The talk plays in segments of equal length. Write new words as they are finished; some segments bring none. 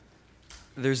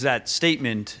There's that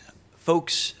statement,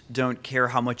 folks don't care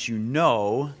how much you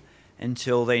know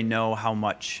until they know how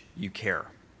much you care.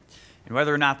 And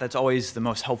whether or not that's always the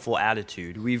most helpful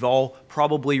attitude, we've all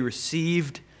probably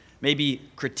received maybe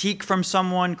critique from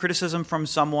someone, criticism from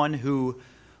someone who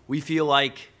we feel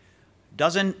like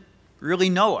doesn't really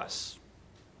know us.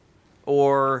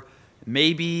 Or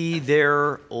maybe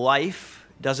their life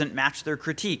doesn't match their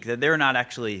critique, that they're not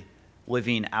actually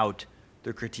living out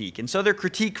their critique. And so their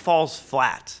critique falls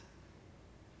flat.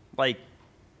 Like,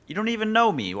 you don't even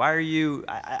know me. Why are you,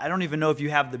 I don't even know if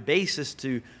you have the basis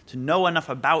to know enough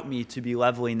about me to be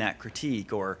leveling that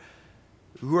critique. Or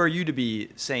who are you to be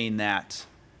saying that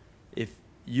if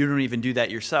you don't even do that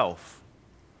yourself?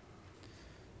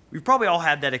 We've probably all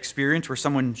had that experience where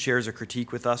someone shares a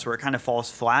critique with us where it kind of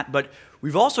falls flat, but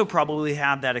we've also probably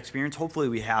had that experience, hopefully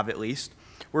we have at least,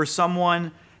 where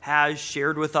someone has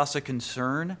shared with us a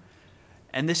concern,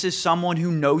 and this is someone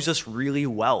who knows us really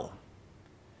well.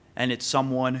 And it's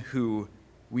someone who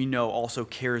we know also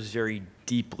cares very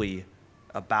deeply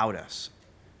about us.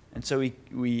 And so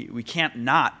we can't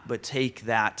not but take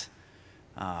that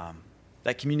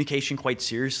communication quite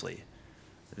seriously,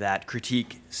 that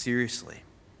critique seriously.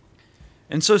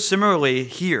 And so similarly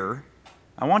here,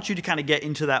 I want you to kind of get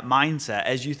into that mindset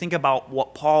as you think about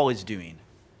what Paul is doing.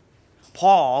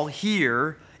 Paul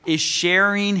here is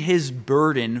sharing his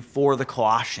burden for the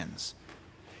Colossians.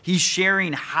 He's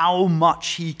sharing how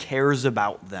much he cares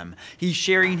about them. He's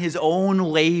sharing his own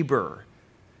labor,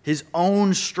 his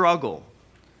own struggle,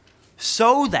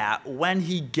 so that when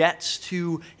he gets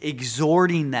to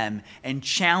exhorting them and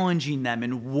challenging them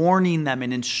and warning them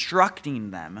and instructing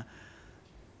them,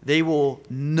 they will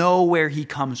know where he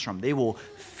comes from. They will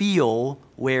feel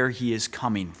where he is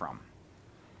coming from.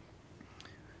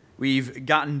 We've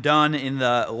gotten done in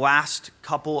the last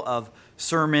couple of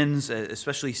sermons,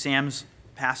 especially Sam's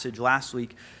passage last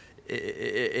week.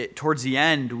 Towards the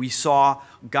end, we saw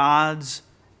God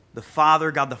the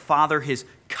Father, his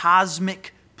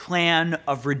cosmic plan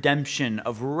of redemption,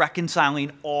 of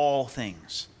reconciling all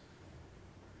things.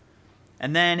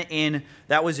 And then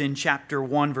that was in chapter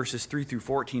 1, verses 3 through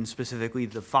 14, specifically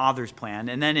the Father's plan.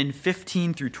 And then in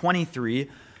 15 through 23,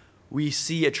 we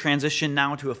see a transition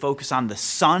now to a focus on the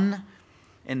Son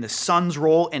and the Son's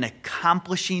role in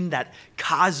accomplishing that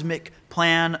cosmic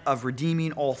plan of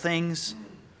redeeming all things.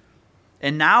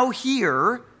 And now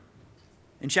here,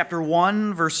 in chapter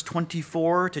 1, verse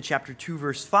 24 to chapter 2,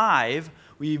 verse 5,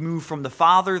 we move from the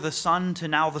Father, the Son, to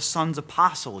now the Son's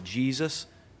apostle, Jesus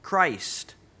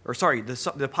Christ.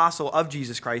 The apostle of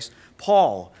Jesus Christ,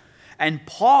 Paul. And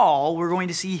Paul, we're going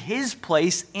to see his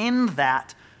place in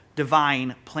that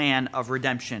divine plan of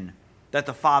redemption that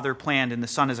the Father planned and the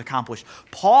Son has accomplished.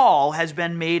 Paul has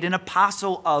been made an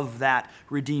apostle of that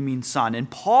redeeming Son. And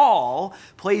Paul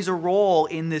plays a role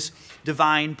in this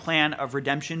divine plan of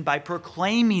redemption by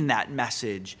proclaiming that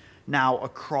message now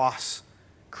across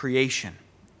creation.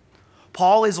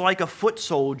 Paul is like a foot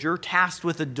soldier tasked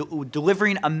with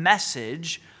delivering a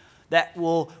message that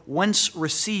will, once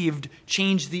received,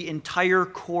 change the entire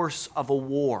course of a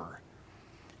war.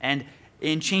 And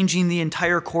in changing the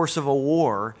entire course of a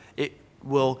war, it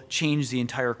will change the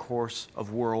entire course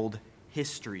of world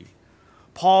history.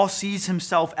 Paul sees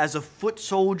himself as a foot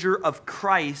soldier of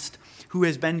Christ who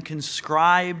has been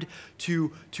conscribed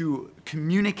to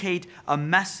communicate a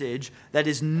message that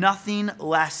is nothing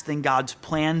less than God's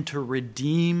plan to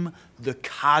redeem the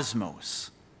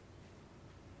cosmos.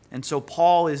 And so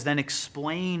Paul is then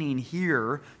explaining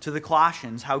here to the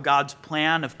Colossians how God's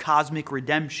plan of cosmic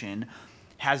redemption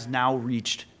has now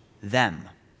reached them,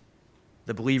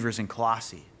 the believers in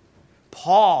Colossae.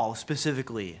 Paul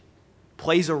specifically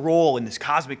plays a role in this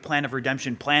cosmic plan of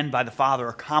redemption planned by the Father,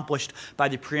 accomplished by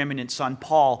the preeminent Son.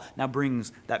 Paul now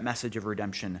brings that message of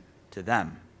redemption to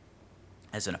them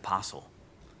as an apostle.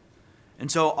 And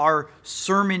so our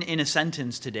sermon in a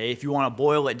sentence today, if you want to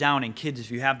boil it down, and kids,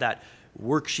 if you have that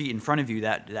worksheet in front of you,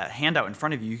 that handout in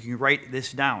front of you, you can write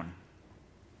this down.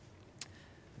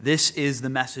 This is the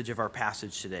message of our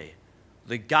passage today.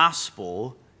 The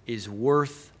gospel is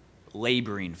worth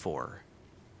laboring for.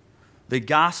 The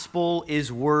gospel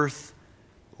is worth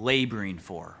laboring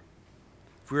for.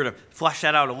 If we were to flesh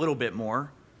that out a little bit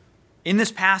more, in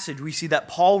this passage we see that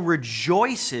Paul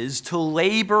rejoices to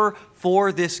labor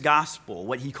for this gospel,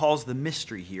 what he calls the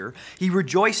mystery here. He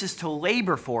rejoices to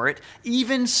labor for it,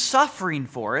 even suffering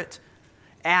for it,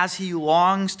 as he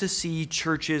longs to see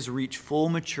churches reach full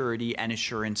maturity and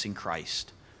assurance in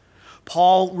Christ.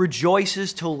 Paul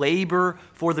rejoices to labor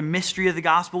for the mystery of the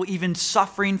gospel, even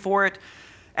suffering for it,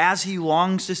 as he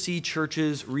longs to see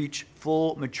churches reach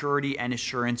full maturity and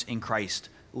assurance in Christ.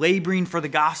 laboring for the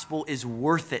gospel is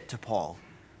worth it to Paul.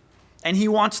 And he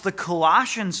wants the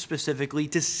Colossians specifically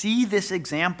to see this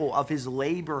example of his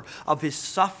labor, of his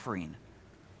suffering.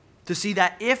 To see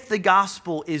that if the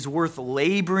gospel is worth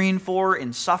laboring for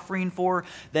and suffering for,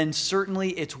 then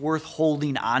certainly it's worth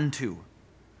holding on to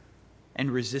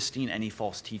and resisting any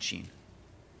false teaching.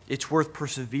 It's worth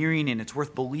persevering in, it's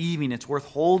worth believing, it's worth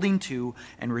holding to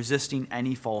and resisting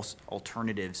any false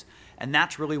alternatives. And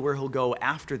that's really where he'll go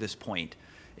after this point.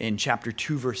 In chapter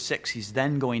 2, verse 6, he's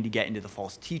then going to get into the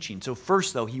false teaching. So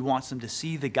first, though, he wants them to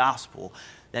see the gospel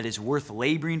that is worth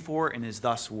laboring for and is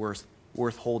thus worth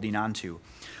holding on to.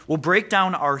 We'll break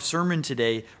down our sermon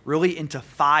today really into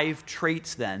 5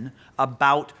 traits then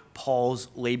about Paul's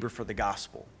labor for the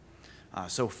gospel.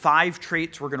 So 5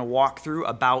 traits we're going to walk through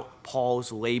about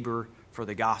Paul's labor for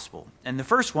the gospel. And the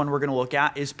first one we're going to look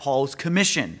at is Paul's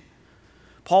commission.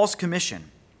 Paul's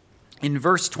commission. In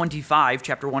verse 25,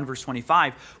 chapter 1, verse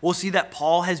 25, we'll see that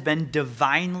Paul has been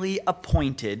divinely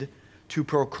appointed to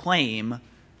proclaim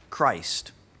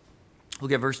Christ.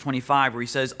 Look at verse 25 where he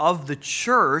says, "Of the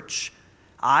church,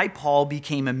 I, Paul,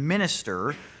 became a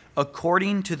minister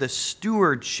according to the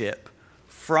stewardship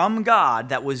from God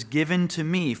that was given to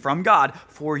me, from God,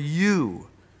 for you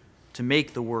to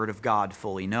make the word of God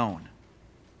fully known."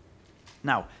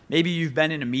 Now, maybe you've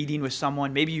been in a meeting with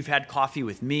someone, maybe you've had coffee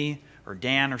with me or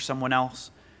Dan or someone else,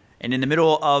 and in the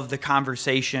middle of the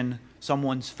conversation,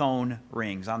 someone's phone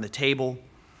rings on the table,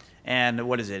 and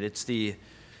what is it?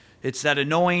 It's that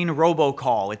annoying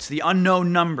robocall. It's the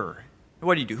unknown number.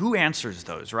 What do? Who answers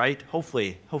those, right?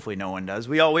 Hopefully no one does.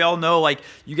 We all know, like,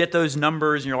 you get those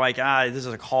numbers and you're like, this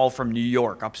is a call from New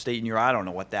York, upstate New York. I don't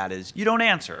know what that is. You don't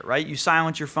answer it, right? You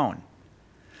silence your phone.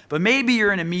 But maybe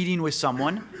you're in a meeting with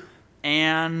someone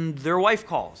and their wife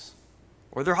calls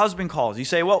or their husband calls. You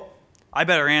say, well, I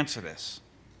better answer this.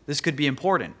 This could be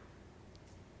important,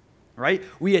 right?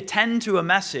 We attend to a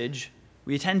message.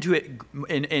 We attend to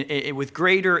it with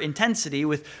greater intensity,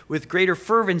 with greater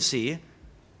fervency,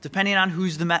 depending on who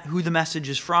the message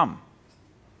is from.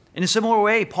 In a similar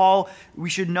way, Paul, we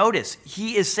should notice,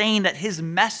 he is saying that his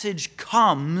message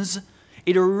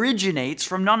it originates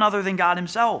from none other than God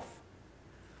himself.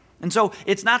 And so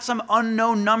it's not some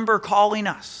unknown number calling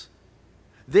us.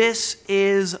 This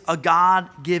is a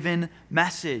God-given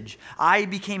message. I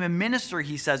became a minister,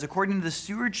 he says, according to the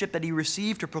stewardship that he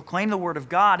received to proclaim the word of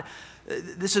God.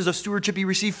 This is a stewardship he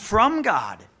received from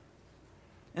God.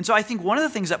 And so I think one of the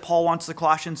things that Paul wants the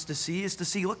Colossians to see is to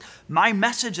see, look, my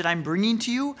message that I'm bringing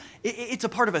to you, it's a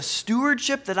part of a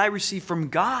stewardship that I received from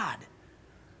God.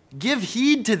 Give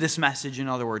heed to this message, in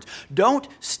other words. Don't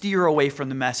steer away from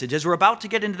the message. As we're about to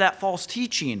get into that false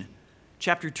teaching,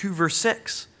 chapter 2, verse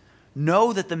 6,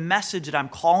 know that the message that I'm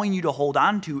calling you to hold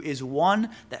on to is one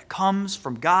that comes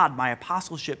from God. My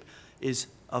apostleship is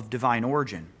of divine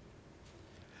origin.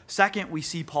 Second, we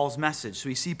see Paul's message. So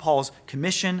we see Paul's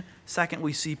commission. Second,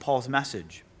 we see Paul's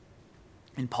message.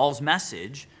 And Paul's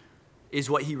message is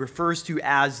what he refers to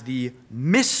as the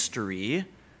mystery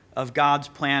of God's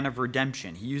plan of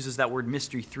redemption. He uses that word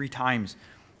mystery 3 times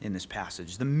in this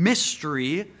passage. The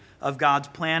mystery of God's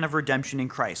plan of redemption in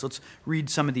Christ. Let's read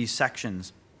some of these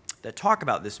sections that talk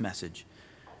about this message.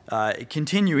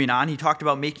 Continuing on, he talked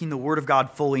about making the word of God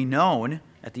fully known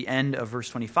at the end of verse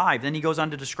 25. Then he goes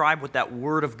on to describe what that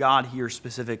word of God here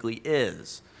specifically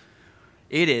is.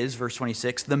 It is, verse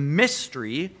 26, the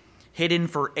mystery hidden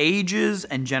for ages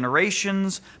and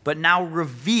generations, but now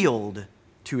revealed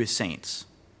to his saints.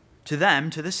 To them,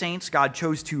 to the saints, God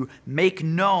chose to make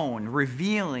known,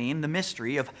 revealing the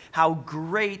mystery of how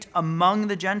great among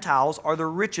the Gentiles are the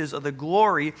riches of the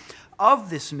glory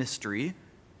of this mystery,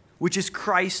 which is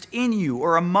Christ in you,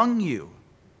 or among you,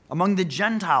 among the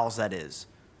Gentiles, that is.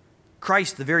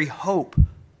 Christ, the very hope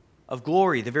of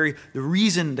glory, the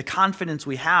reason, the confidence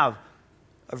we have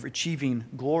of achieving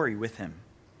glory with him.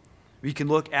 We can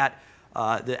look at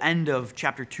the end of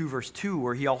chapter 2, verse 2,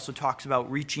 where he also talks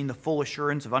about reaching the full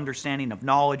assurance of understanding of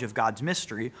knowledge of God's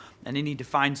mystery. And then he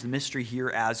defines the mystery here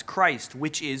as Christ,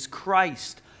 which is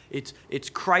Christ. It's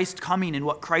Christ coming and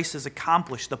what Christ has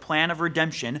accomplished, the plan of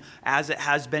redemption as it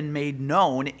has been made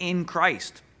known in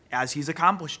Christ, as he's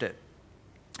accomplished it.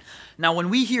 Now, when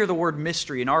we hear the word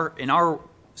mystery in our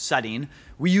setting,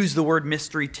 we use the word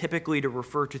mystery typically to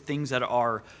refer to things that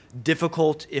are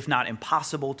difficult, if not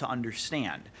impossible, to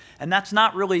understand. And that's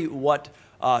not really what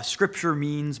Scripture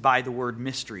means by the word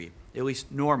mystery, at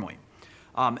least normally.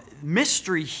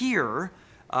 Mystery here,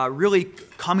 really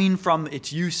coming from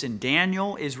its use in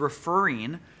Daniel, is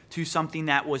referring to something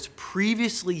that was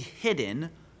previously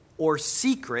hidden or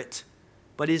secret,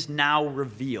 but is now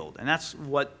revealed. And that's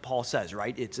what Paul says,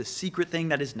 right? It's a secret thing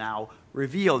that is now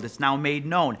revealed. It's now made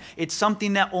known. It's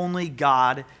something that only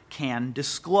God can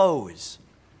disclose.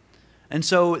 And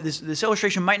so this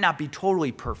illustration might not be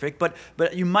totally perfect,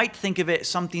 but you might think of it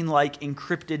something like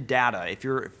encrypted data. If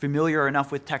you're familiar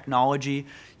enough with technology,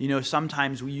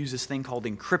 sometimes we use this thing called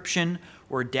encryption,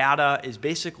 where data is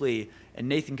basically, and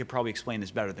Nathan could probably explain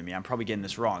this better than me, I'm probably getting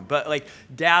this wrong, but like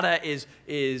data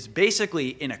is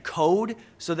basically in a code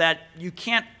so that you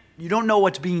don't know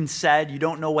what's being said, you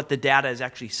don't know what the data is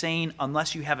actually saying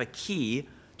unless you have a key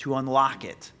to unlock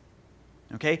it.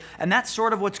 Okay? And that's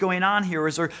sort of what's going on here,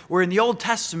 is where in the Old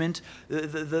Testament,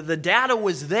 the data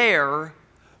was there,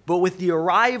 but with the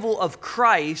arrival of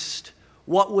Christ,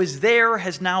 what was there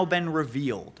has now been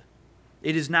revealed.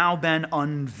 It has now been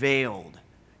unveiled.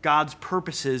 God's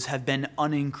purposes have been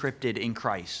unencrypted in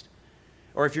Christ.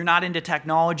 Or if you're not into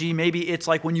technology, maybe it's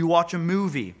like when you watch a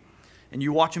movie, and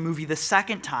you watch a movie the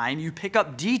second time, you pick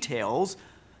up details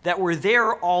that were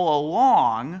there all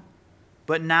along,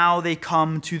 but now they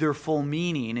come to their full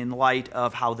meaning in light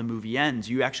of how the movie ends.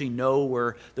 You actually know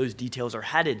where those details are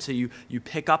headed, so you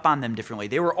pick up on them differently.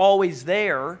 They were always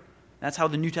there. That's how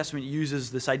the New Testament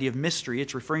uses this idea of mystery.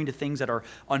 It's referring to things that are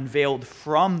unveiled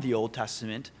from the Old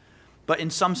Testament, but in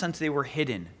some sense they were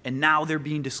hidden, and now they're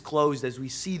being disclosed as we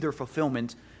see their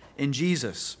fulfillment in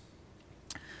Jesus.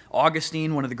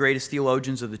 Augustine, one of the greatest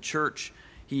theologians of the church,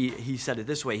 he said it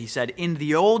this way. He said, in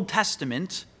the Old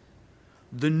Testament,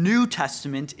 the New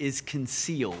Testament is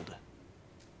concealed.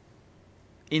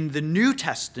 In the New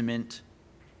Testament,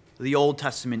 the Old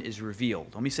Testament is revealed.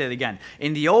 Let me say it again.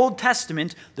 In the Old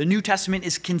Testament, the New Testament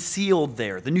is concealed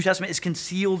there. The New Testament is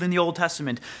concealed in the Old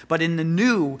Testament. But in the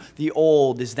New, the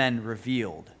Old is then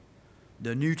revealed.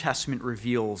 The New Testament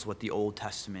reveals what the Old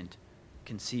Testament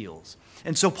conceals.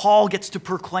 And so Paul gets to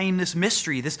proclaim this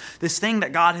mystery, this thing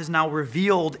that God has now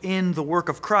revealed in the work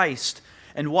of Christ.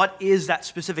 And what is that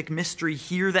specific mystery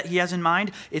here that he has in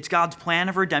mind? It's God's plan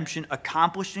of redemption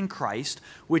accomplished in Christ,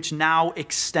 which now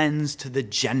extends to the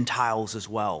Gentiles as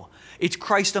well. It's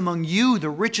Christ among you, the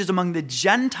riches among the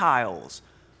Gentiles,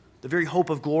 the very hope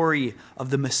of glory of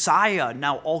the Messiah,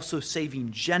 now also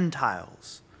saving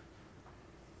Gentiles.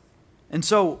 And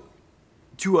so,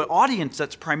 to an audience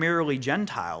that's primarily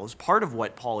Gentiles, part of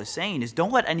what Paul is saying is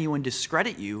don't let anyone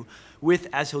discredit you with,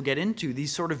 as he'll get into,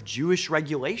 these sort of Jewish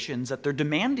regulations that they're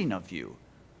demanding of you.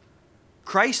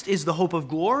 Christ is the hope of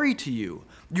glory to you.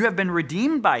 You have been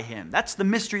redeemed by him. That's the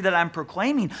mystery that I'm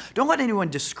proclaiming. Don't let anyone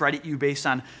discredit you based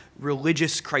on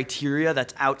religious criteria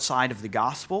that's outside of the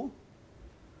gospel.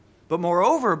 But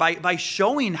moreover, by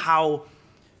showing how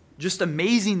just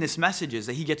amazing this message is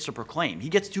that he gets to proclaim. He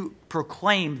gets to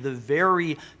proclaim the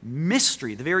very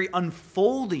mystery, the very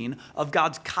unfolding of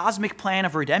God's cosmic plan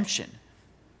of redemption.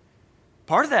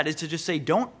 Part of that is to just say,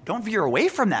 don't veer away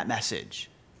from that message.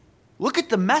 Look at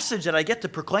the message that I get to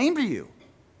proclaim to you.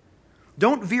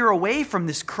 Don't veer away from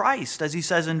this Christ, as he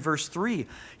says in verse 3.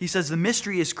 He says, the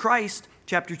mystery is Christ,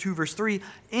 chapter 2, verse 3,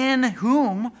 in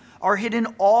whom are hidden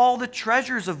all the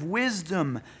treasures of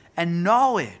wisdom and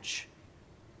knowledge.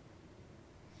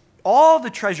 All the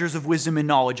treasures of wisdom and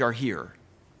knowledge are here.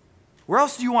 Where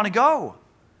else do you want to go?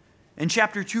 In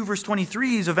chapter 2, verse 23,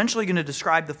 he's eventually going to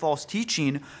describe the false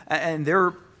teaching and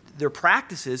their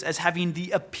practices as having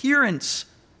the appearance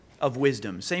of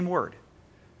wisdom. Same word.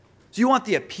 So you want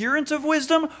the appearance of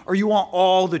wisdom, or you want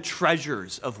all the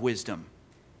treasures of wisdom?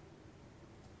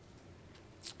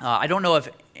 I don't know if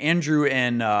Andrew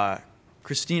and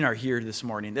Christine are here this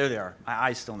morning. There they are. My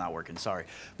eye's still not working, sorry.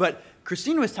 But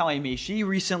Christine was telling me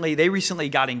they recently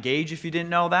got engaged, if you didn't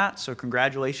know that, so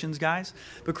congratulations, guys.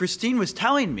 But Christine was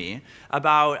telling me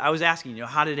I was asking,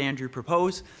 how did Andrew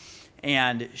propose?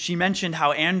 And she mentioned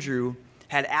how Andrew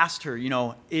had asked her,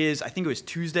 I think it was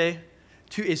Tuesday,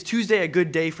 is Tuesday a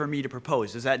good day for me to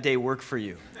propose? Does that day work for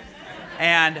you?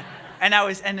 And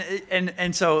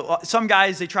so some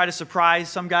guys, they try to surprise.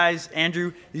 Some guys,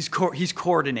 Andrew, he's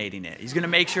coordinating it. He's going to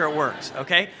make sure it works,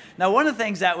 okay? Now, one of the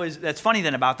things that's funny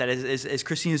then about that is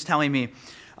Christine is telling me,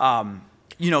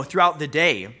 throughout the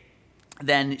day,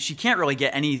 then she can't really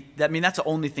get any, that's the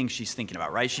only thing she's thinking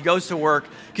about, right? She goes to work.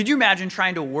 Could you imagine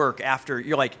trying to work after,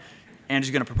 you're like,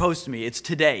 Andrew's going to propose to me. It's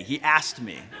today. He asked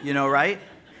me, right?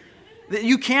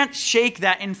 You can't shake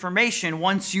that information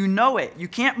once you know it. You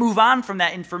can't move on from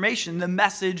that information. The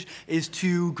message is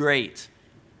too great.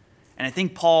 And I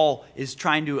think Paul is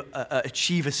trying to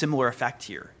achieve a similar effect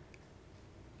here.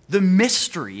 The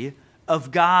mystery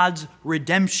of God's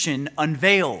redemption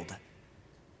unveiled.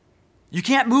 You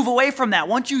can't move away from that.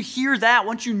 Once you hear that,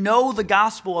 once you know the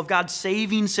gospel of God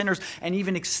saving sinners and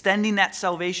even extending that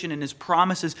salvation and his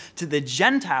promises to the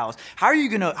Gentiles, how are you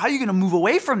going to move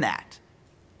away from that?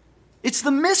 It's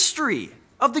the mystery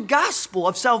of the gospel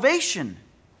of salvation.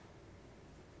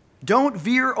 Don't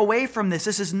veer away from this.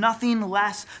 This is nothing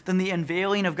less than the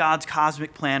unveiling of God's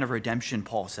cosmic plan of redemption,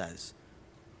 Paul says.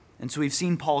 And so we've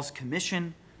seen Paul's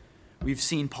commission. We've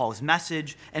seen Paul's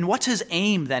message. And what's his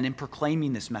aim then in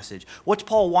proclaiming this message? What's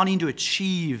Paul wanting to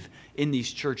achieve in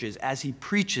these churches as he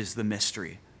preaches the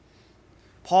mystery?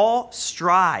 Paul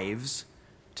strives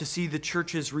to see the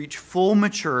churches reach full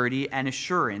maturity and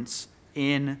assurance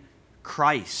in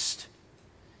Christ.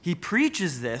 He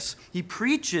preaches this,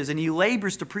 and he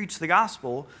labors to preach the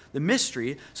gospel, the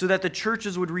mystery, so that the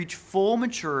churches would reach full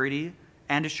maturity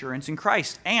and assurance in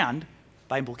Christ. And,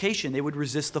 by implication, they would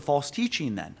resist the false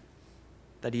teaching then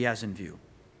that he has in view.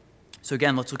 So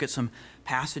again, let's look at some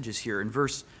passages here. In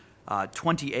verse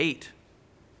 28,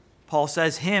 Paul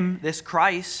says, him, this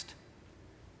Christ,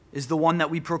 is the one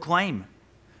that we proclaim.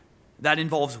 That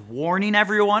involves warning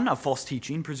everyone of false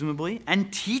teaching, presumably,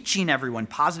 and teaching everyone,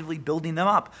 positively building them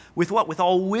up. With what? With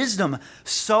all wisdom,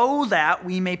 so that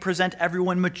we may present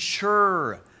everyone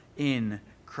mature in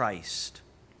Christ.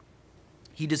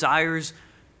 He desires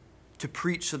to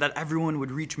preach so that everyone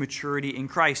would reach maturity in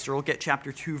Christ. Or look at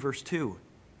chapter 2, verse 2.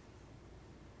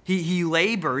 He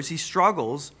labors, he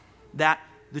struggles, that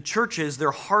the churches,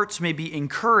 their hearts may be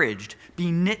encouraged,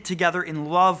 be knit together in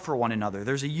love for one another.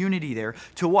 There's a unity there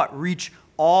to what? Reach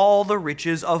all the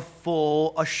riches of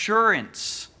full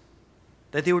assurance.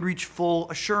 That they would reach full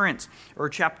assurance. Or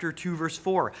chapter 2, verse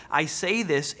 4. I say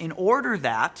this in order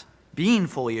that, being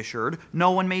fully assured,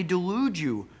 no one may delude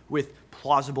you with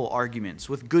plausible arguments,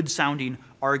 with good-sounding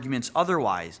arguments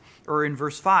otherwise. Or in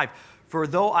verse 5, for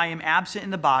though I am absent in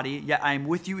the body, yet I am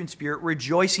with you in spirit,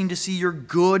 rejoicing to see your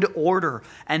good order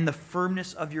and the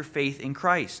firmness of your faith in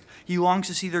Christ. He longs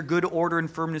to see their good order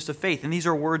and firmness of faith. And these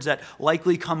are words that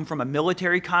likely come from a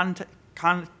military context.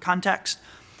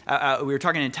 We were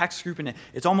talking in a text group, and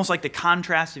it's almost like the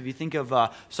contrast if you think of,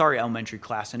 elementary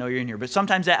class. I know you're in here, but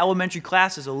sometimes that elementary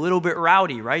class is a little bit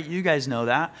rowdy, right? You guys know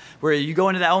that. Where you go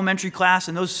into the elementary class,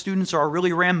 and those students are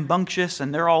really rambunctious,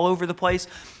 and they're all over the place.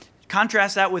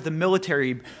 Contrast that with a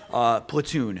military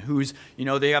platoon who's,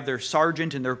 they have their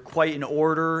sergeant and they're quite in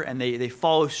order and they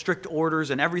follow strict orders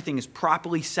and everything is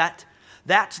properly set.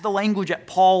 That's the language that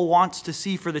Paul wants to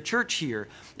see for the church here,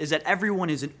 is that everyone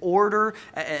is in order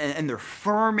and they're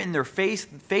firm in their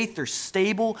faith, they're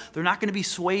stable, they're not going to be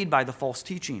swayed by the false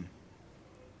teaching.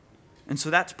 And so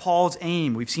that's Paul's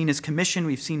aim. We've seen his commission,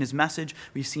 we've seen his message,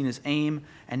 we've seen his aim,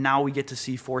 and now we get to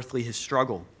see, fourthly, his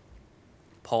struggle.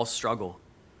 Paul's struggle.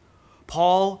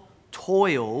 Paul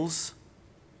toils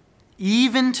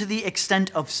even to the extent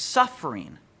of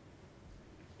suffering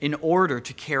in order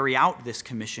to carry out this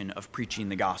commission of preaching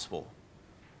the gospel.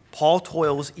 Paul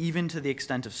toils even to the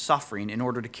extent of suffering in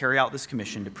order to carry out this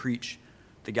commission to preach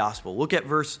the gospel. Look at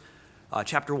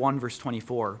chapter 1, verse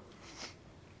 24.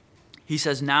 He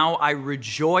says, now I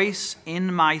rejoice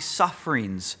in my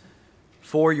sufferings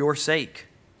for your sake.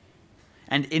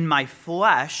 And in my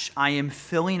flesh, I am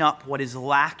filling up what is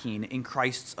lacking in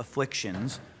Christ's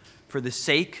afflictions for the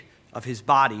sake of his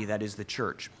body, that is the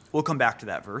church. We'll come back to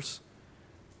that verse.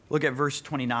 Look at verse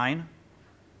 29.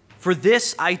 For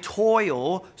this I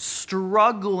toil,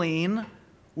 struggling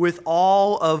with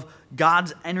all of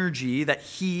God's energy that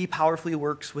he powerfully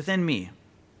works within me.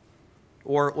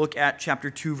 Or look at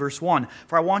chapter 2, verse 1.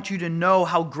 For I want you to know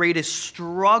how great a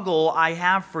struggle I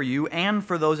have for you and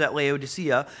for those at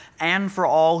Laodicea and for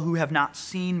all who have not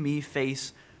seen me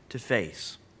face to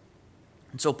face.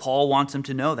 And so Paul wants them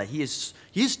to know that he is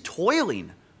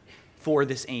toiling for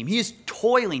this aim. He is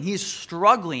toiling, he is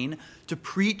struggling to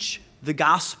preach the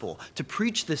gospel, to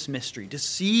preach this mystery, to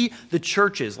see the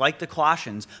churches like the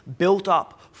Colossians built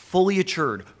up, fully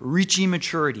matured, reaching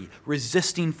maturity,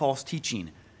 resisting false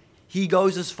teaching. He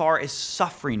goes as far as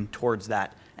suffering towards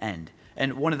that end.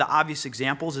 And one of the obvious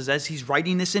examples is as he's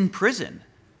writing this in prison.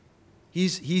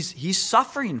 He's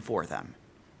suffering for them.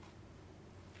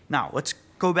 Now, let's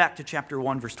go back to chapter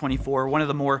 1, verse 24, one of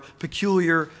the more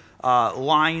peculiar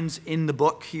lines in the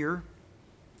book here,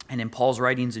 and in Paul's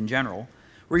writings in general,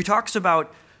 where he talks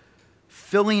about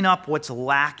filling up what's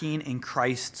lacking in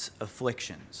Christ's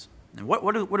afflictions. And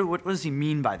what does he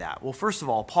mean by that? Well, first of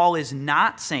all, Paul is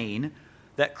not saying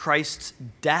that Christ's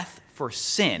death for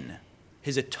sin,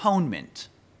 his atonement,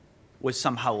 was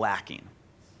somehow lacking.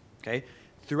 Okay?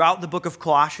 Throughout the book of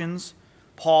Colossians,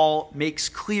 Paul makes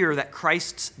clear that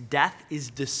Christ's death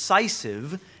is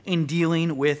decisive in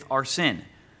dealing with our sin.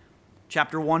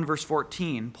 Chapter 1, verse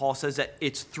 14, Paul says that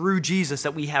it's through Jesus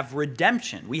that we have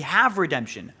redemption. We have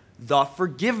redemption, the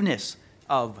forgiveness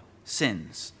of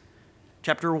sins.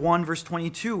 Chapter 1, verse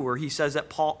 22, where he says that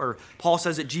Paul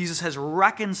says that Jesus has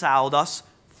reconciled us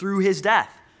through his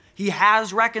death. He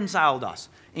has reconciled us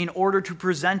in order to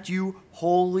present you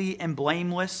holy and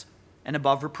blameless and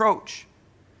above reproach.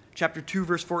 Chapter 2,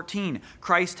 verse 14,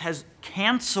 Christ has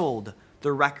canceled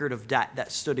the record of debt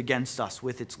that stood against us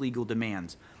with its legal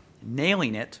demands,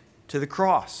 nailing it to the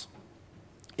cross.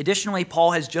 Additionally,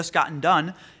 Paul has just gotten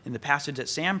done, in the passage that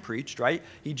Sam preached, right?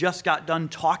 He just got done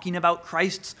talking about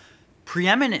Christ's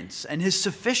preeminence and his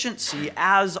sufficiency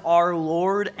as our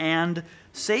Lord and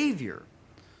Savior.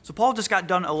 So Paul just got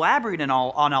done elaborating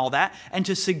on all that, and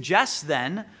to suggest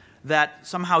then that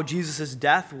somehow Jesus'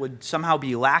 death would somehow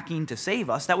be lacking to save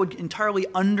us, that would entirely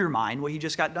undermine what he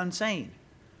just got done saying.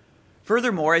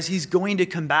 Furthermore, as he's going to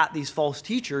combat these false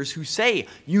teachers who say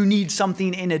you need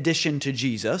something in addition to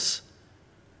Jesus,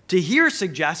 to here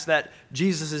suggest that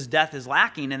Jesus' death is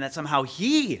lacking and that somehow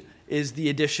he is the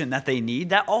addition that they need,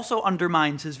 that also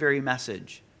undermines his very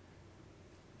message.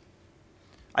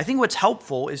 I think what's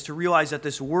helpful is to realize that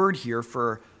this word here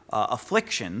for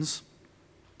afflictions,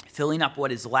 filling up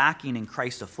what is lacking in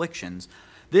Christ's afflictions,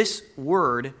 this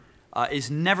word is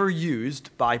never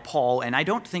used by Paul, and I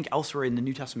don't think elsewhere in the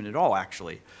New Testament at all,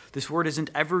 actually. This word isn't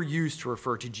ever used to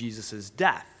refer to Jesus'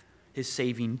 death, his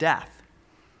saving death.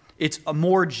 It's a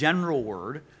more general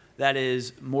word that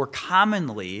is more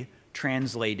commonly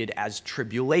translated as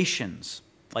tribulations,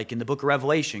 like in the book of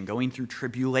Revelation, going through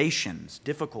tribulations,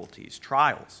 difficulties,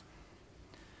 trials.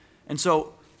 And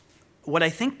so what I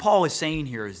think Paul is saying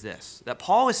here is this, that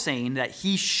Paul is saying that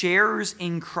he shares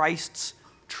in Christ's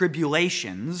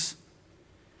tribulations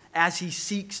as he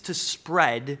seeks to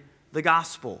spread the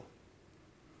gospel.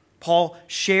 Paul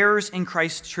shares in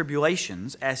Christ's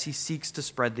tribulations as he seeks to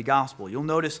spread the gospel. You'll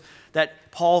notice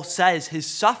that Paul says his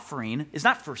suffering is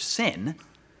not for sin,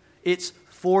 it's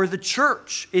for the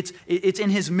church. It's in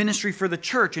his ministry for the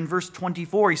church. In verse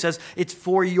 24, he says, it's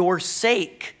for your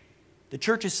sake. The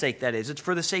church's sake, that is. It's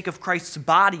for the sake of Christ's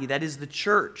body, that is the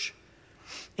church.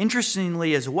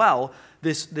 Interestingly as well,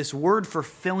 this word for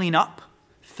filling up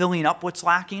what's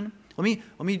lacking, let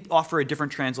me offer a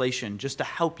different translation just to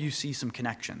help you see some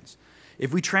connections.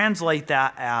 If we translate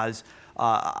that as,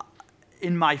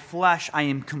 in my flesh, I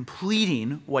am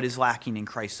completing what is lacking in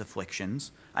Christ's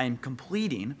afflictions. I am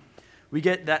completing. We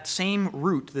get that same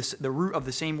root, the root of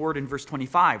the same word in verse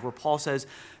 25, where Paul says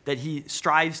that he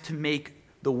strives to make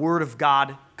the word of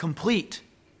God complete,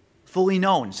 fully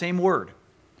known, same word.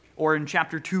 Or in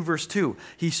chapter 2, verse 2,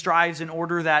 he strives in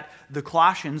order that the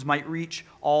Colossians might reach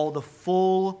all the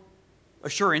full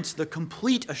assurance, the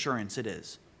complete assurance it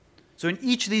is. So in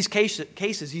each of these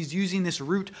cases, he's using this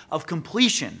root of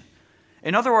completion.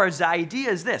 In other words, the idea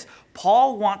is this: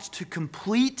 Paul wants to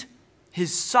complete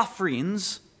his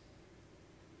sufferings.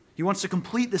 He wants to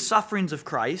complete the sufferings of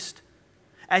Christ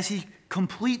as he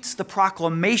completes the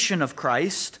proclamation of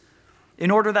Christ in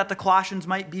order that the Colossians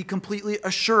might be completely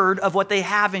assured of what they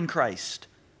have in Christ.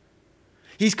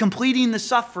 He's completing the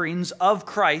sufferings of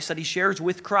Christ that he shares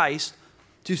with Christ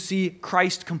to see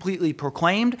Christ completely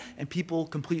proclaimed and people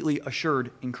completely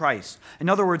assured in Christ. In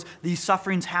other words, these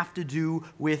sufferings have to do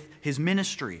with his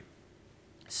ministry,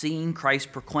 seeing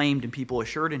Christ proclaimed and people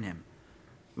assured in him.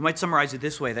 We might summarize it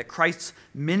this way, that Christ's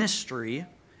ministry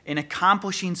in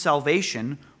accomplishing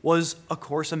salvation was, of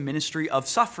course, a ministry of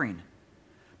suffering.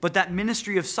 But that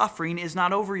ministry of suffering is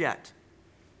not over yet,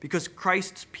 because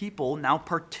Christ's people now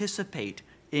participate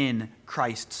in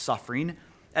Christ's suffering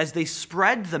as they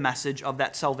spread the message of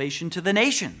that salvation to the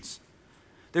nations.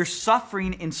 Their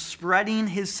suffering in spreading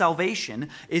his salvation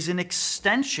is an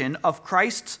extension of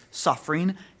Christ's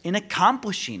suffering in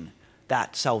accomplishing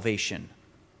that salvation.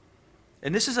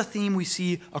 And this is a theme we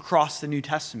see across the New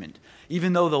Testament.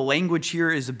 Even though the language here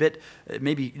is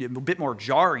maybe a bit more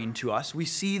jarring to us, we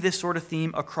see this sort of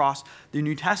theme across the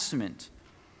New Testament,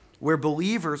 where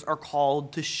believers are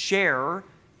called to share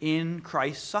in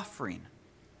Christ's suffering.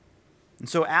 And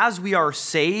so as we are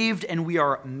saved and we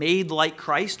are made like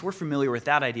Christ, we're familiar with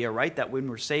that idea, right? That when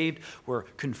we're saved, we're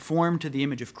conformed to the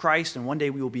image of Christ, and one day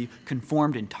we will be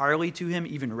conformed entirely to him,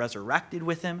 even resurrected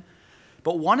with him.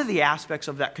 But one of the aspects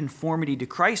of that conformity to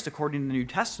Christ, according to the New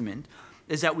Testament,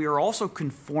 is that we are also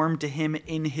conformed to him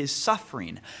in his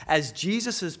suffering. As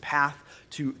Jesus' path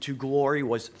to glory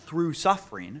was through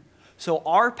suffering, so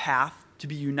our path to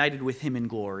be united with him in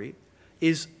glory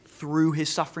is through his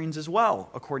sufferings as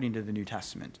well, according to the New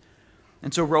Testament.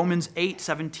 And so Romans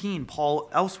 8:17,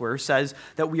 Paul elsewhere says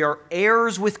that we are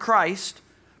heirs with Christ,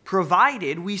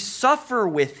 provided we suffer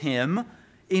with him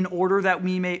in order that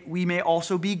we may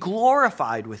also be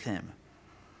glorified with him.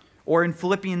 Or in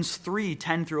Philippians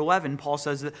 3:10 through 11, Paul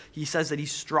says that he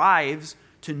strives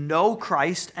to know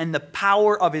Christ and the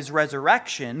power of his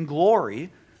resurrection,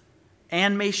 glory,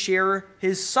 and may share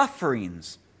his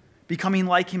sufferings, becoming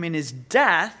like him in his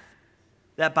death,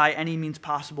 that by any means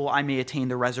possible I may attain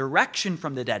the resurrection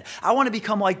from the dead. I want to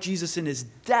become like Jesus in his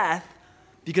death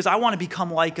because I want to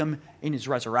become like him in his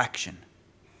resurrection.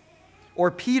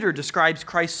 Or Peter describes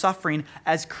Christ's suffering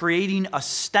as creating a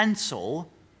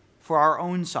stencil for our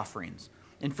own sufferings.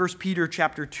 In 1 Peter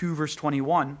chapter 2, verse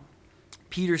 21,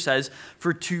 Peter says,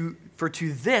 For to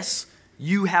this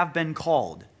you have been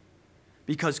called,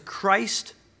 because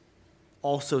Christ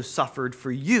also suffered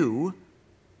for you,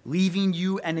 leaving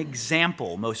you an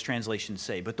example, most translations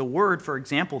say. But the word for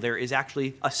example there is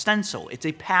actually a stencil. It's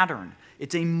a pattern.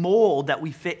 It's a mold that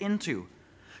we fit into.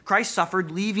 Christ suffered,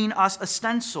 leaving us a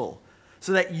stencil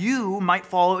so that you might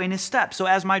follow in his steps. So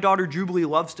as my daughter Jubilee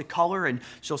loves to color, and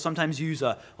she'll sometimes use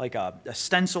a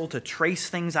stencil to trace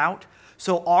things out,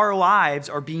 so our lives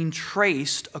are being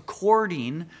traced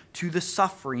according to the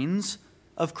sufferings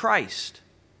of Christ.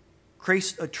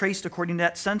 Traced according to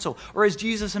that stencil. Or as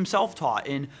Jesus himself taught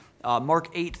in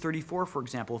Mark 8:34, for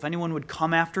example, if anyone would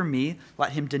come after me,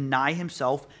 let him deny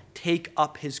himself, take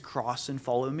up his cross and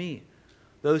follow me.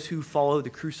 Those who follow the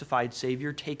crucified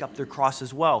Savior take up their cross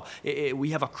as well.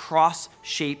 We have a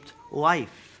cross-shaped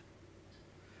life.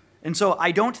 And so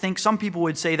I don't think some people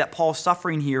would say that Paul's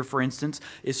suffering here, for instance,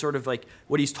 is sort of like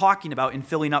what he's talking about in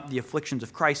filling up the afflictions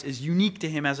of Christ is unique to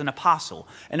him as an apostle.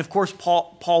 And of course,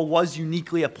 Paul was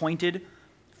uniquely appointed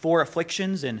for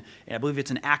afflictions, and I believe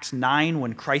it's in Acts 9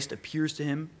 when Christ appears to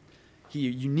him. He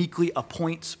uniquely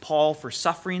appoints Paul for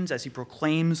sufferings as he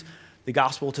proclaims the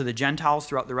gospel to the Gentiles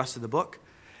throughout the rest of the book.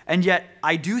 And yet,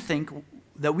 I do think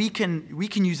that we can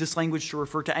use this language to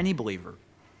refer to any believer.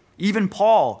 Even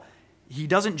Paul, he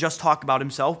doesn't just talk about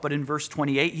himself, but in verse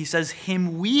 28, he says,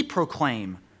 him we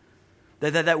proclaim,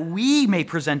 that we may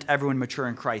present everyone mature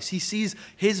in Christ. He sees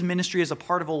his ministry as a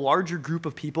part of a larger group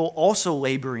of people also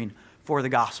laboring for the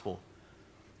gospel.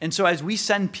 And so as we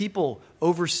send people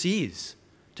overseas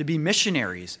to be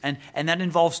missionaries, and that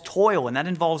involves toil, and that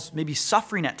involves maybe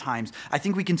suffering at times, I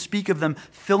think we can speak of them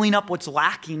filling up what's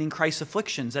lacking in Christ's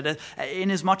afflictions, that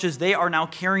in as much as they are now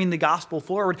carrying the gospel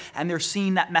forward, and they're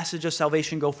seeing that message of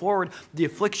salvation go forward, the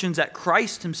afflictions that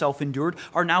Christ himself endured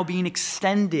are now being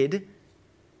extended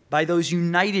by those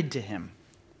united to him,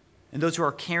 and those who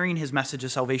are carrying his message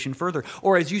of salvation further.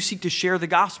 Or as you seek to share the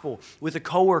gospel with a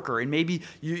coworker, and maybe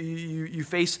you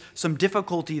face some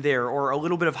difficulty there or a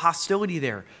little bit of hostility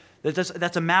there,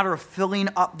 that's a matter of filling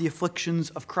up the afflictions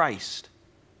of Christ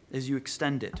as you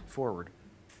extend it forward.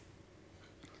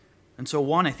 And so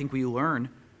I think we learn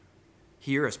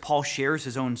here as Paul shares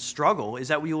his own struggle is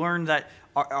that we learn that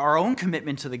our own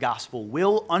commitment to the gospel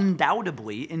will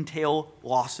undoubtedly entail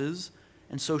losses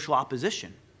and social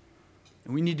opposition.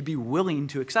 And we need to be willing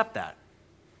to accept that.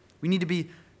 We need to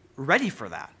be ready for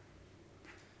that.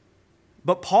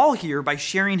 But Paul here, by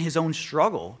sharing his own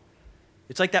struggle,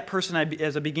 it's like that person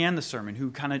as I began the sermon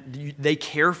who they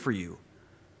care for you.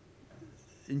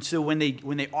 And so when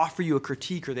they offer you a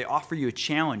critique or they offer you a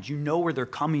challenge, you know where they're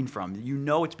coming from. You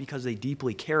know it's because they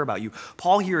deeply care about you.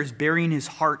 Paul here is bearing his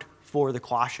heart for the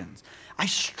Colossians. I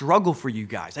struggle for you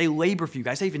guys. I labor for you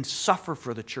guys. I even suffer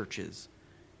for the churches.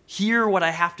 Hear what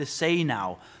I have to say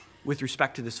now with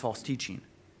respect to this false teaching.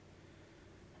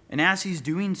 And as he's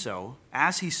doing so,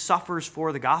 as he suffers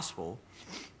for the gospel,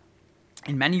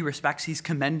 in many respects, he's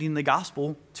commending the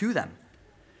gospel to them.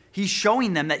 He's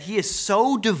showing them that he is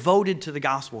so devoted to the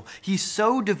gospel, he's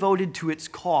so devoted to its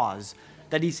cause,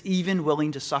 that he's even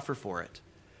willing to suffer for it.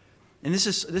 And this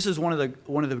is one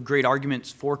of the great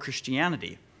arguments for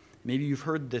Christianity. Maybe you've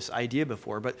heard this idea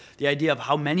before, but the idea of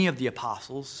how many of the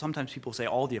apostles, sometimes people say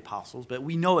all the apostles, but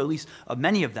we know at least of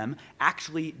many of them,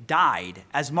 actually died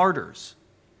as martyrs.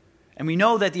 And we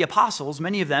know that the apostles,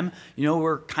 many of them,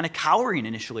 were kind of cowering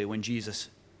initially when Jesus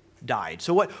died.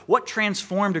 So what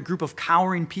transformed a group of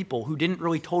cowering people who didn't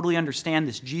really totally understand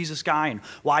this Jesus guy and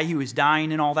why he was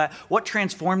dying and all that? What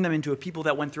transformed them into a people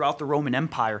that went throughout the Roman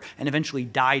Empire and eventually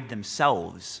died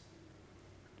themselves?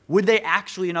 Would they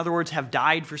actually, in other words, have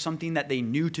died for something that they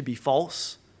knew to be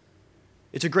false?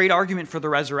 It's a great argument for the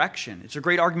resurrection. It's a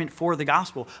great argument for the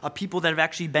gospel, of people that have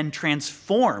actually been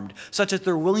transformed, such that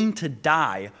they're willing to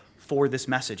die for this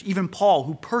message. Even Paul,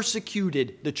 who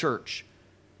persecuted the church,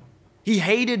 he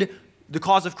hated the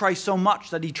cause of Christ so much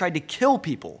that he tried to kill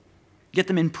people, get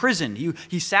them in prison.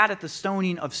 He sat at the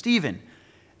stoning of Stephen,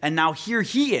 and now here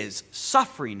he is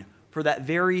suffering for that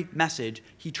very message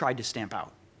he tried to stamp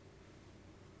out.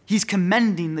 He's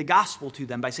commending the gospel to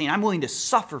them by saying, I'm willing to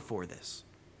suffer for this.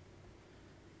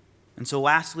 And so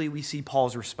lastly, we see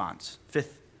Paul's response.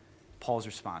 Fifth Paul's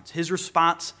response. His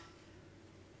response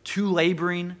to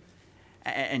laboring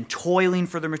and toiling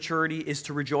for their maturity is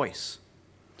to rejoice.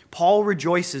 Paul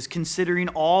rejoices, considering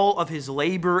all of his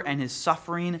labor and his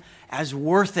suffering as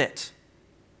worth it.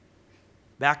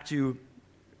 Back to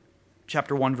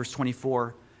chapter 1, verse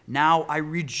 24. Now I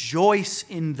rejoice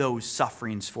in those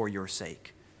sufferings for your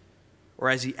sake. Or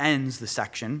as he ends the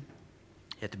section,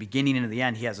 at the beginning and at the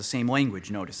end, he has the same language.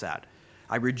 Notice that.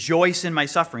 I rejoice in my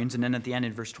sufferings. And then at the end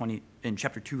in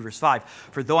chapter 2, verse 5,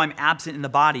 for though I'm absent in the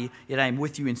body, yet I am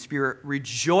with you in spirit,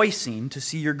 rejoicing to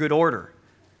see your good order.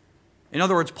 In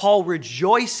other words, Paul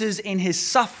rejoices in his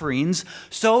sufferings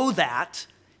so that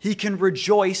he can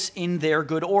rejoice in their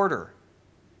good order.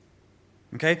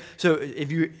 Okay? So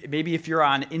if you're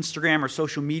on Instagram or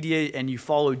social media and you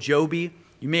follow Joby,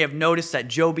 you may have noticed that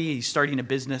Joby, he's starting a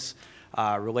business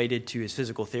related to his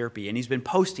physical therapy, and he's been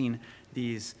posting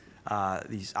these I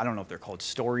don't know if they're called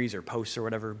stories or posts or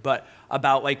whatever, but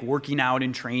about like working out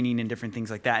and training and different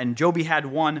things like that. And Joby had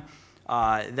one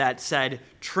that said,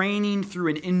 training through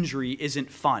an injury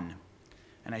isn't fun.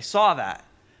 And I saw that,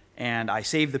 and I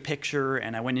saved the picture,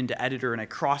 and I went into editor, and I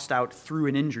crossed out through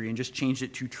an injury and just changed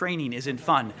it to training isn't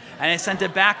fun. And I sent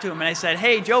it back to him, and I said,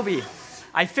 hey, Joby,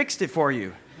 I fixed it for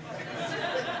you.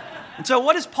 And so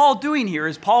what is Paul doing here?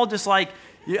 Is Paul just like,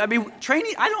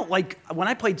 training, I don't like, when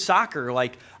I played soccer,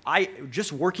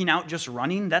 just working out, just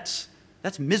running, that's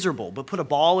miserable. But put a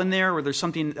ball in there where there's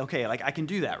something, okay, like I can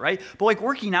do that, right? But like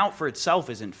working out for itself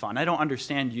isn't fun. I don't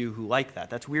understand you who like that.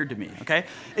 That's weird to me, okay?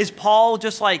 Is Paul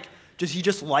just like, does he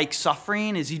just like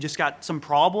suffering? Is he just got some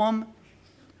problem?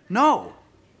 No.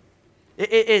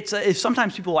 If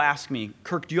sometimes people ask me,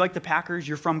 Kirk, do you like the Packers?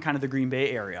 You're from kind of the Green Bay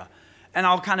area. And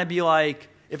I'll kind of be like,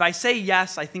 if I say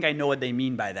yes, I think I know what they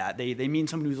mean by that. They mean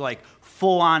someone who's like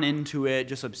full on into it,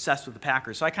 just obsessed with the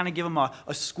Packers. So I kind of give them a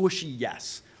squishy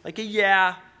yes. Like,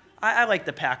 yeah, I like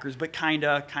the Packers, but kind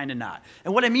of not.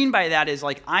 And what I mean by that is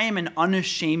like I am an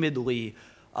unashamedly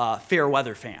fair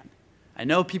weather fan. I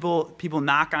know people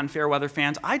knock on fair weather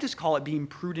fans. I just call it being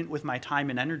prudent with my time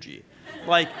and energy.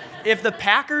 Like, if the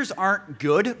Packers aren't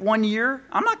good one year,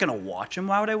 I'm not going to watch them.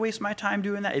 Why would I waste my time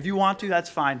doing that? If you want to, that's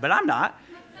fine, but I'm not.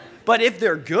 But if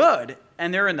they're good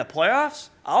and they're in the playoffs,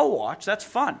 I'll watch. That's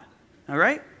fun. All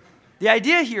right? The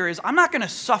idea here is I'm not going to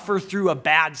suffer through a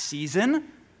bad season.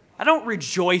 I don't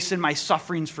rejoice in my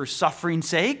sufferings for suffering's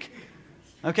sake.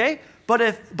 Okay? But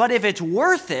if it's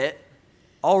worth it,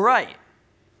 all right.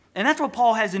 And that's what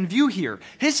Paul has in view here.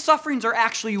 His sufferings are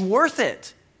actually worth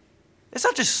it. It's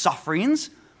not just sufferings.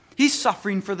 He's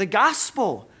suffering for the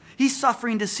gospel. He's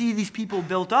suffering to see these people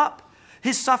built up.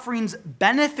 His sufferings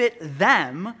benefit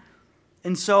them,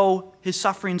 and so his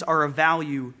sufferings are of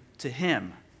value to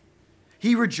him.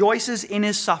 He rejoices in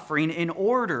his suffering in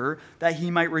order that he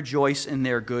might rejoice in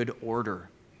their good order.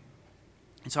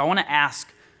 And so I want to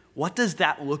ask, what does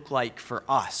that look like for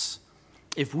us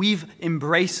if we've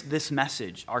embraced this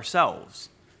message ourselves,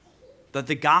 that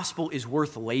the gospel is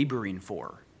worth laboring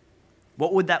for?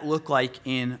 What would that look like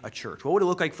in a church? What would it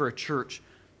look like for a church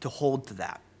to hold to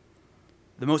that?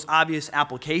 The most obvious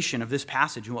application of this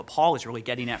passage and what Paul is really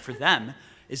getting at for them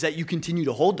is that you continue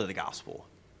to hold to the gospel.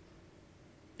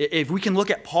 If we can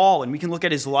look at Paul and we can look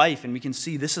at his life and we can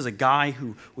see this is a guy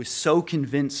who was so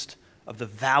convinced of the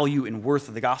value and worth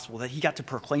of the gospel that he got to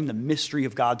proclaim the mystery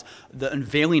of the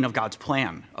unveiling of God's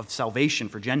plan of salvation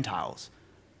for Gentiles.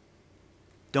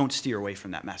 Don't steer away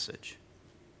from that message.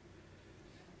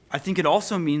 I think it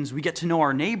also means we get to know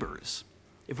our neighbors.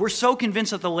 If we're so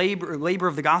convinced that the labor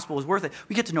of the gospel is worth it,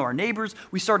 we get to know our neighbors.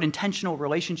 We start intentional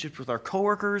relationships with our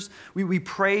coworkers. We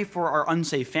pray for our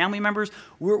unsaved family members,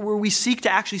 where we seek to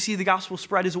actually see the gospel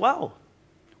spread as well.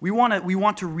 We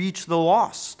want to reach the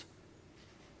lost.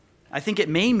 I think it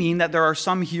may mean that there are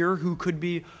some here who could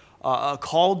be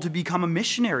called to become a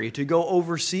missionary, to go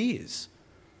overseas.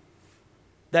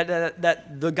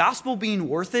 That the gospel being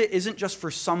worth it isn't just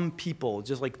for some people,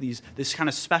 just like this kind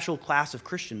of special class of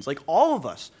Christians. Like all of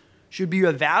us should be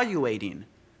evaluating,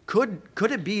 could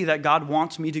it be that God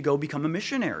wants me to go become a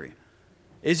missionary?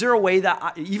 Is there a way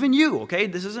that, even you,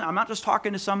 okay, I'm not just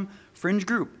talking to some fringe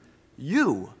group.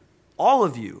 You, all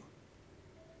of you,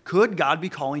 could God be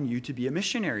calling you to be a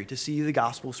missionary, to see the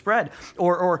gospel spread?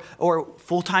 Or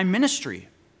full-time ministry?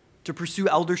 To pursue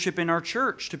eldership in our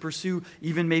church, to pursue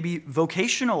even maybe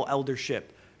vocational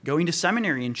eldership, going to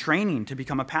seminary and training to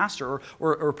become a pastor,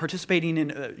 or participating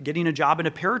in getting a job in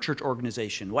a parachurch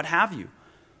organization, what have you.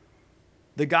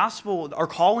 The gospel, our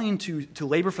calling to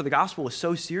labor for the gospel is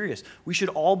so serious. We should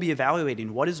all be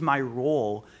evaluating, what is my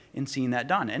role in seeing that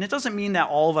done. And it doesn't mean that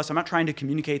all of us, I'm not trying to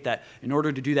communicate that in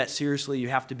order to do that seriously, you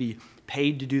have to be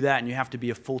paid to do that and you have to be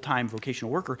a full-time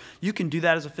vocational worker. You can do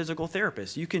that as a physical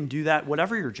therapist. You can do that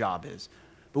whatever your job is.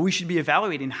 But we should be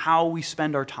evaluating how we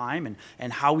spend our time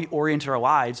and how we orient our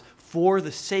lives for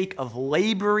the sake of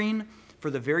laboring for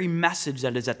the very message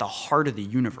that is at the heart of the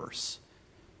universe.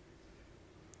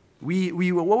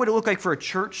 What would it look like for a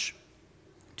church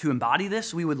to embody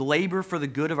this? We would labor for the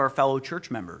good of our fellow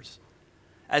church members.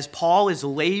 As Paul is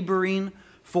laboring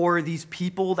for these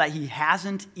people that he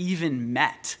hasn't even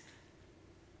met.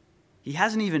 He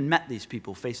hasn't even met these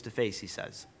people face to face, he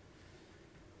says.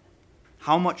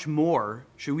 How much more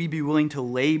should we be willing to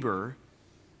labor,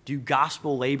 do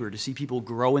gospel labor to see people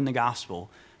grow in the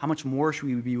gospel? How much more should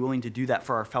we be willing to do that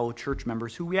for our fellow church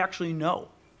members who we actually know?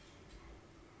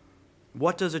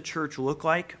 What does a church look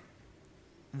like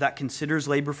that considers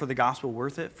labor for the gospel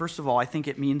worth it? First of all, I think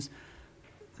it means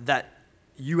that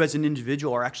you as an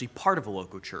individual are actually part of a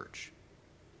local church,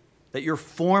 that you're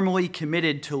formally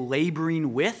committed to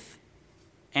laboring with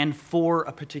and for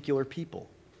a particular people.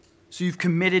 So you've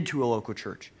committed to a local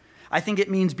church. I think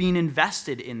it means being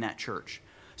invested in that church.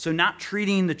 So not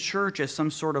treating the church as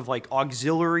some sort of like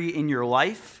auxiliary in your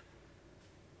life.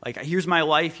 Like, here's my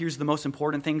life, here's the most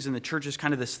important things, and the church is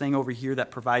kind of this thing over here that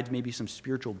provides maybe some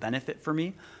spiritual benefit for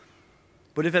me.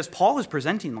 But if, as Paul is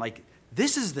presenting, like,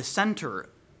 this is the center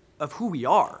of who we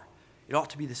are, it ought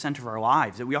to be the center of our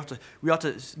lives. That we ought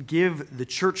to give the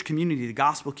church community, the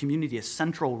gospel community, a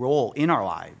central role in our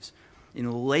lives,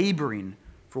 in laboring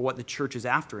for what the church is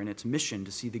after in its mission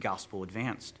to see the gospel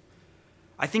advanced.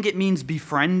 I think it means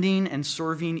befriending and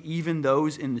serving even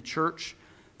those in the church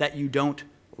that you don't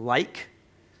like,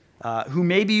 who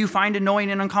maybe you find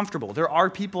annoying and uncomfortable. There are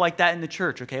people like that in the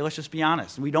church, okay? Let's just be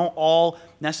honest. We don't all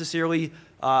necessarily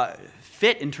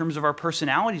fit in terms of our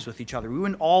personalities with each other. We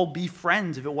wouldn't all be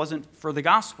friends if it wasn't for the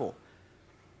gospel.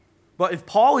 But if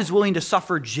Paul is willing to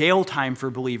suffer jail time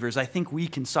for believers, I think we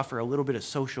can suffer a little bit of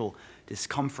social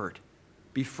discomfort,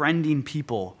 befriending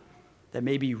people that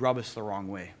maybe rub us the wrong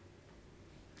way.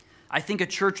 I think a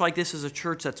church like this is a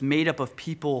church that's made up of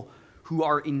people who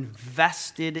are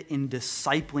invested in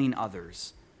discipling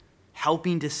others,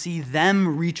 helping to see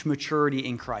them reach maturity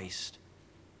in Christ,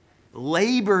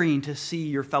 laboring to see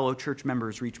your fellow church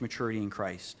members reach maturity in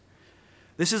Christ.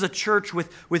 This is a church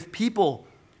with people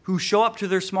who show up to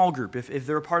their small group, if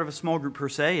they're a part of a small group per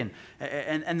se,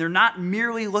 and they're not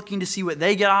merely looking to see what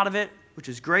they get out of it, which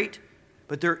is great,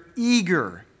 but they're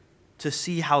eager to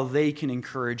see how they can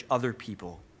encourage other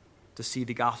people to see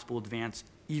the gospel advance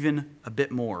even a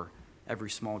bit more every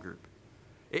small group.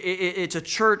 It's a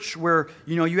church where,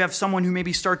 you have someone who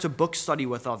maybe starts a book study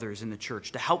with others in the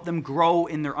church to help them grow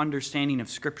in their understanding of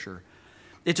Scripture.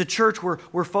 It's a church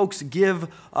where folks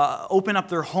open up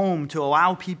their home to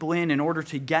allow people in order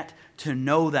to get to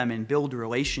know them and build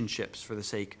relationships for the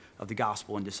sake of the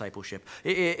gospel and discipleship.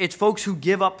 It's folks who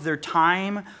give up their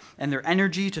time and their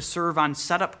energy to serve on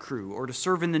setup crew or to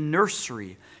serve in the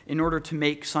nursery in order to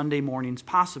make Sunday mornings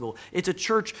possible. It's a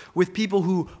church with people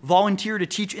who volunteer to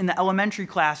teach in the elementary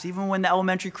class, even when the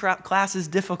elementary class is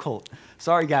difficult.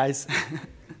 Sorry, guys.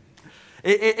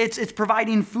 It's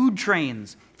providing food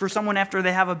trains for someone after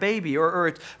they have a baby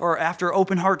or after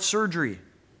open heart surgery.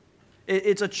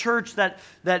 It's a church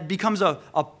that becomes a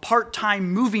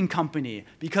part-time moving company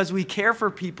because we care for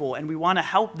people and we want to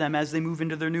help them as they move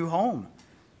into their new home.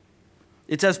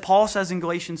 It's as Paul says in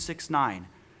Galatians 6:9,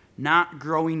 not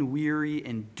growing weary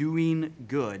in doing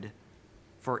good,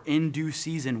 for in due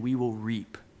season we will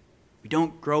reap. We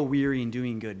don't grow weary in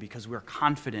doing good because we're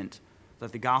confident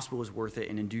that the gospel is worth it,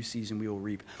 and in due season we will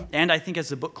reap. And I think as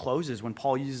the book closes, when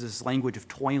Paul uses this language of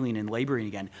toiling and laboring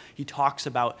again, he talks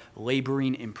about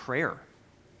laboring in prayer.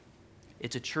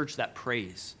 It's a church that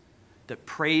prays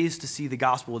to see the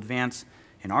gospel advance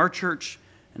in our church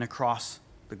and across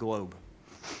the globe.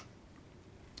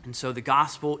 And so the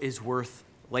gospel is worth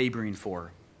laboring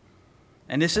for.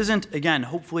 And this isn't, again,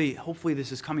 hopefully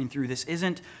this is coming through, this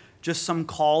isn't just some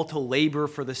call to labor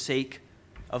for the sake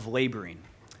of laboring.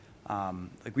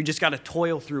 We just got to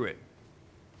toil through it.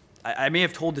 I may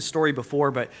have told this story before,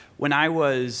 but when I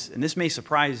was, and this may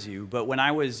surprise you, but when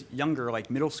I was younger, like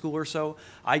middle school or so,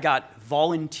 I got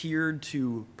volunteered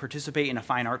to participate in a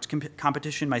fine arts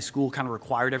competition. My school kind of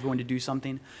required everyone to do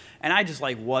something, and I just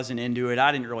wasn't into it.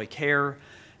 I didn't really care,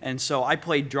 and so I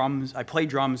played drums,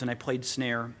 and I played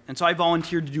snare, and so I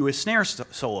volunteered to do a snare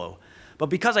solo. But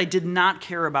because I did not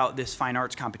care about this fine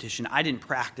arts competition, I didn't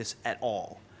practice at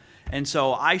all. And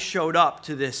so I showed up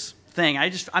to this thing.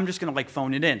 I'm just going to like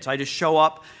phone it in. So I just show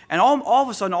up, and all of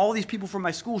a sudden, all these people from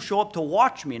my school show up to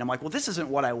watch me. And I'm like, well, this isn't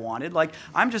what I wanted. Like,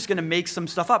 I'm just going to make some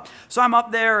stuff up. So I'm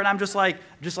up there, and I'm just like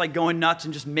going nuts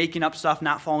and just making up stuff,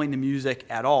 not following the music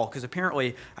at all. Because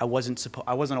apparently I wasn't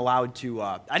allowed to,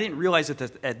 I didn't realize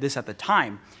this at the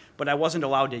time, but I wasn't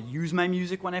allowed to use my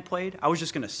music when I played. I was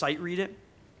just going to sight read it.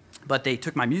 But they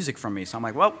took my music from me. So I'm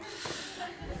like, well,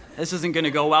 this isn't going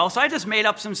to go well. So I just made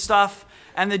up some stuff.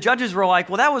 And the judges were like,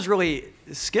 well, that was really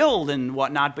skilled and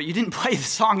whatnot, but you didn't play the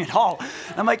song at all.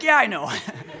 And I'm like, yeah, I know.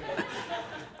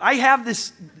 I have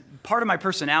this part of my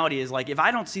personality is like, if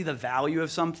I don't see the value of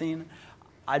something,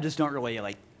 I just don't really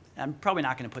like, I'm probably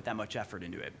not going to put that much effort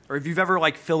into it. Or if you've ever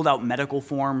like filled out medical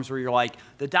forms where you're like,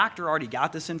 the doctor already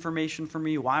got this information for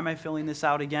me. Why am I filling this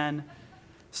out again?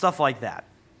 Stuff like that.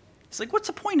 It's like, what's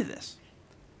the point of this?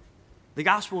 The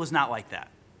gospel is not like that.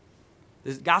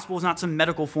 The gospel is not some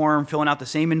medical form filling out the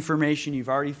same information you've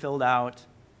already filled out.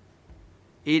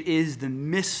 It is the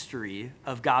mystery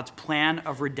of God's plan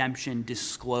of redemption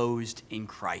disclosed in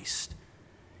Christ.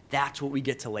 That's what we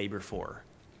get to labor for.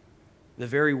 The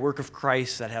very work of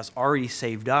Christ that has already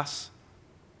saved us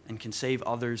and can save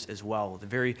others as well.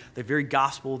 The very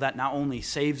gospel that not only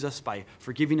saves us by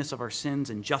forgiving us of our sins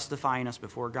and justifying us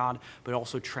before God, but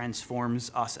also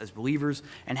transforms us as believers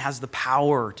and has the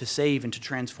power to save and to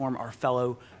transform our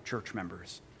fellow church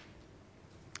members.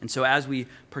 And so as we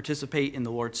participate in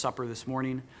the Lord's Supper this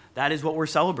morning, that is what we're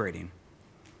celebrating.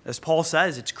 As Paul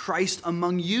says, it's Christ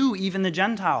among you, even the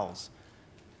Gentiles.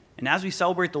 And as we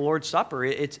celebrate the Lord's Supper,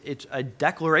 it's a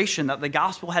declaration that the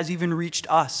gospel has even reached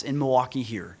us in Milwaukee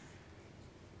here.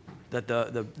 That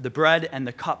the bread and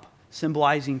the cup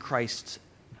symbolizing Christ's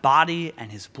body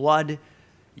and his blood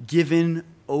given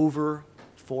over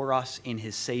for us in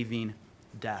his saving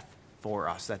death for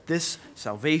us. That this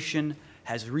salvation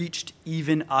has reached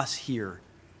even us here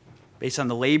based on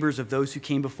the labors of those who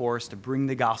came before us to bring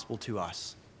the gospel to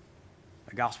us.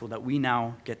 A gospel that we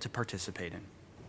now get to participate in.